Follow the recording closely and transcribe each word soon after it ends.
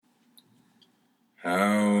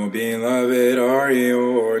How beloved are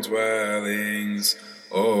your dwellings,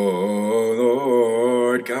 O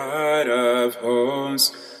Lord God of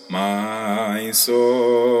hosts. My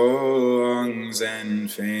soul longs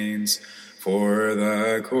and faints for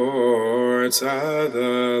the courts of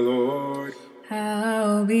the Lord.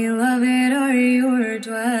 How beloved are your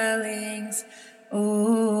dwellings, O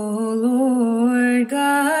Lord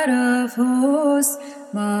God of hosts.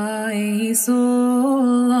 My soul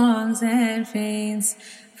longs and faints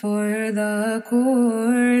for the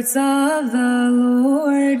courts of the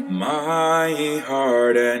Lord. My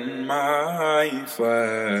heart and my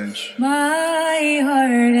flesh, My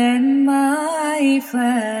heart and my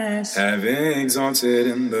flesh have exalted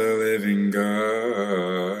in the living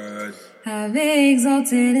God. have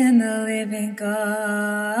exalted in the living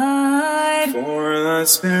God. For the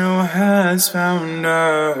sparrow has found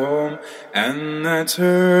a home, and the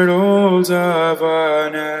turtle dove a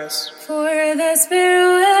nest. For the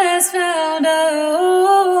sparrow has found a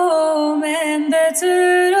home, and the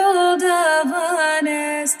turtle dove a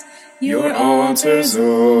nest. Your altars,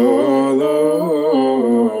 O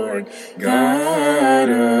Lord, God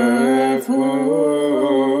of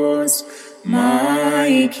hosts,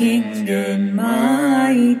 my King and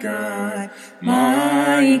my God,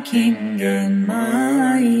 my King and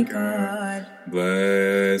my God.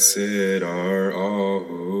 Blessed are all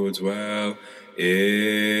who dwell in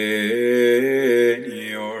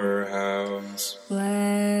your house.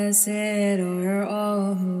 Blessed are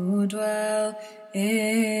all who dwell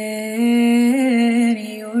in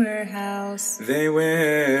your house. They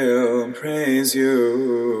will praise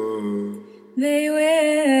you. They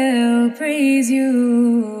will praise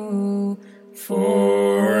you For